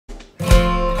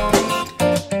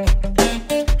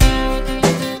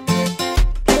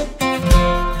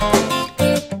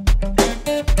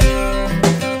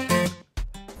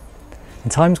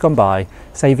times gone by,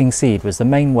 saving seed was the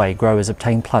main way growers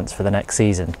obtained plants for the next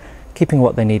season, keeping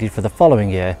what they needed for the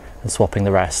following year and swapping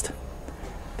the rest.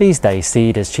 These days,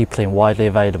 seed is cheaply and widely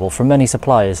available from many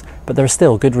suppliers, but there are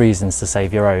still good reasons to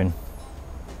save your own.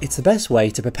 It's the best way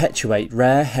to perpetuate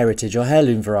rare, heritage or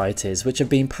heirloom varieties which have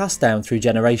been passed down through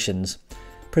generations.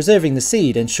 Preserving the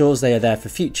seed ensures they are there for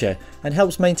future and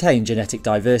helps maintain genetic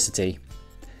diversity.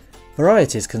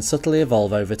 Varieties can subtly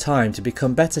evolve over time to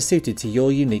become better suited to your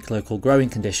unique local growing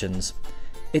conditions.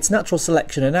 It's natural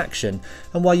selection in action,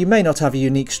 and while you may not have a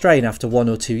unique strain after 1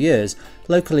 or 2 years,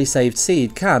 locally saved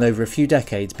seed can over a few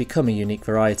decades become a unique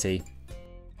variety.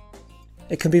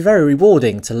 It can be very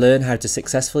rewarding to learn how to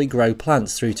successfully grow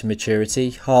plants through to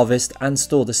maturity, harvest and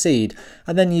store the seed,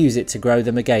 and then use it to grow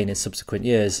them again in subsequent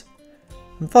years.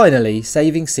 And finally,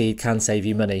 saving seed can save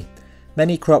you money.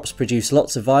 Many crops produce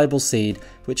lots of viable seed,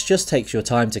 which just takes your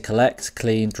time to collect,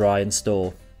 clean, dry and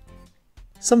store.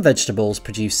 Some vegetables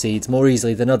produce seeds more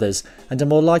easily than others and are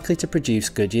more likely to produce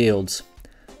good yields.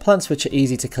 Plants which are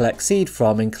easy to collect seed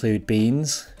from include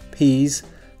beans, peas,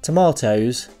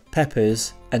 tomatoes,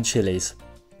 peppers and chilies.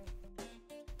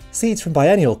 Seeds from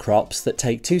biennial crops that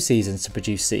take 2 seasons to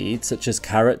produce seed, such as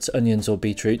carrots, onions or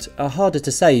beetroot, are harder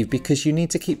to save because you need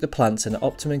to keep the plants in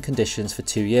optimum conditions for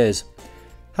 2 years.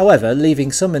 However,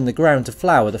 leaving some in the ground to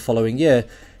flower the following year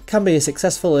can be a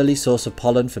successful early source of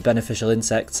pollen for beneficial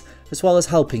insects, as well as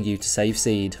helping you to save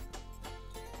seed.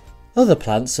 Other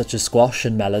plants such as squash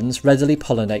and melons readily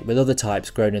pollinate with other types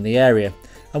grown in the area,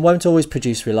 and won't always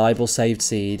produce reliable saved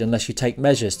seed unless you take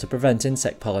measures to prevent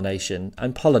insect pollination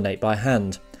and pollinate by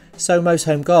hand, so most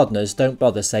home gardeners don't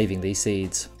bother saving these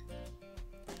seeds.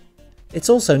 It's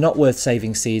also not worth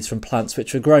saving seeds from plants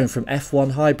which were grown from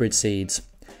F1 hybrid seeds.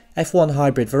 F1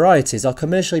 hybrid varieties are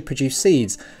commercially produced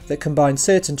seeds that combine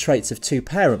certain traits of 2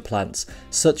 parent plants,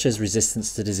 such as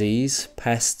resistance to disease,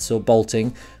 pests or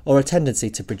bolting, or a tendency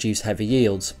to produce heavy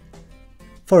yields.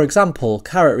 For example,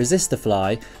 carrot resistor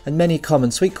fly and many common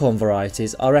sweet corn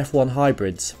varieties are F1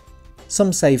 hybrids.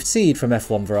 Some saved seed from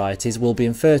F1 varieties will be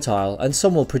infertile, and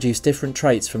some will produce different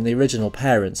traits from the original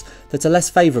parents that are less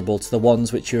favourable to the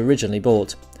ones which you originally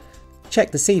bought.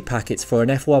 Check the seed packets for an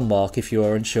F1 mark if you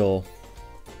are unsure.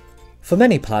 For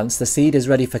many plants, the seed is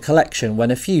ready for collection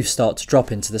when a few start to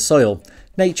drop into the soil,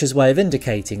 nature's way of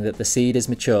indicating that the seed is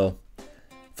mature.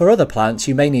 For other plants,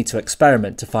 you may need to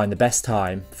experiment to find the best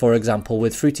time. For example,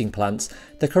 with fruiting plants,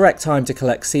 the correct time to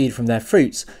collect seed from their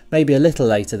fruits may be a little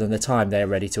later than the time they are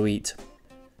ready to eat.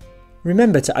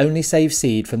 Remember to only save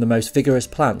seed from the most vigorous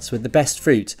plants with the best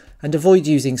fruit, and avoid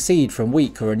using seed from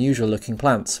weak or unusual looking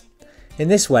plants. In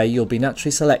this way, you'll be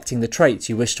naturally selecting the traits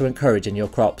you wish to encourage in your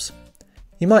crops.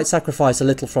 You might sacrifice a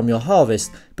little from your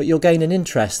harvest, but you'll gain an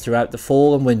interest throughout the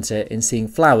fall and winter in seeing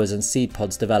flowers and seed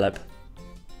pods develop.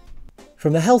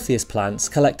 From the healthiest plants,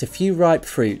 collect a few ripe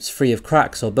fruits free of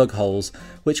cracks or bug holes,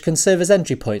 which can serve as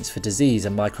entry points for disease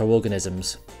and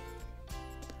microorganisms.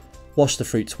 Wash the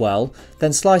fruits well,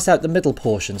 then slice out the middle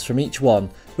portions from each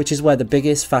one, which is where the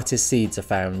biggest, fattest seeds are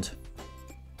found.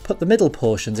 Put the middle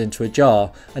portions into a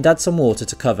jar and add some water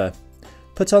to cover.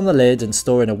 Put on the lid and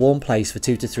store in a warm place for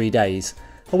 2 to 3 days.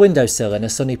 A windowsill in a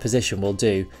sunny position will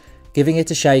do, giving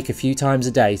it a shake a few times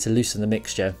a day to loosen the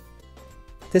mixture.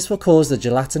 This will cause the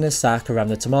gelatinous sac around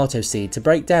the tomato seed to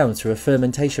break down through a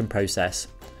fermentation process.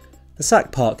 The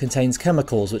sac part contains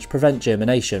chemicals which prevent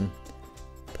germination.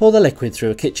 Pour the liquid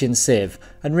through a kitchen sieve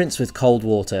and rinse with cold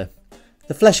water.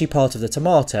 The fleshy part of the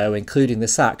tomato, including the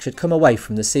sac, should come away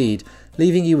from the seed,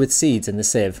 leaving you with seeds in the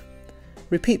sieve.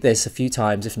 Repeat this a few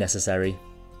times if necessary.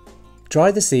 Dry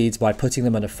the seeds by putting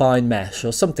them on a fine mesh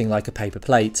or something like a paper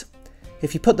plate.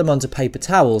 If you put them onto paper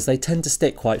towels, they tend to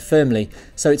stick quite firmly,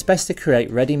 so it's best to create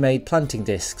ready-made planting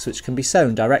discs which can be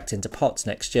sown direct into pots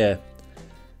next year.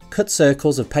 Cut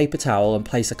circles of paper towel and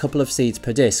place a couple of seeds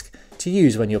per disc to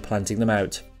use when you're planting them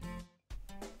out.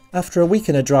 After a week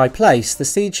in a dry place, the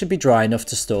seeds should be dry enough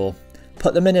to store.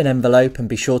 Put them in an envelope and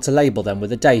be sure to label them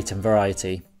with a date and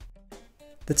variety.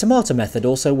 The tomato method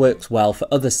also works well for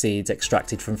other seeds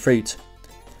extracted from fruit.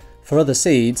 For other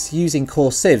seeds, using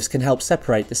coarse sieves can help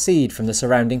separate the seed from the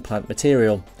surrounding plant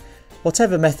material.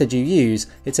 Whatever method you use,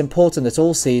 it's important that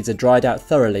all seeds are dried out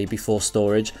thoroughly before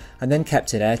storage and then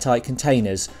kept in airtight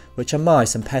containers, which are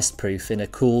mice and pest proof in a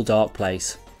cool, dark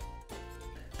place.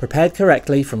 Prepared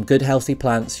correctly from good healthy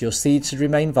plants, your seeds should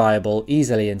remain viable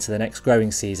easily into the next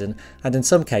growing season, and in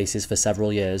some cases for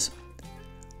several years.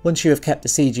 Once you have kept the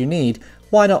seed you need,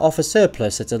 why not offer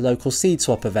surplus at a local seed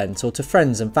swap event or to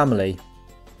friends and family?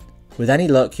 With any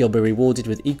luck, you'll be rewarded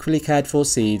with equally cared for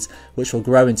seeds which will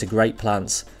grow into great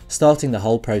plants, starting the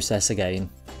whole process again.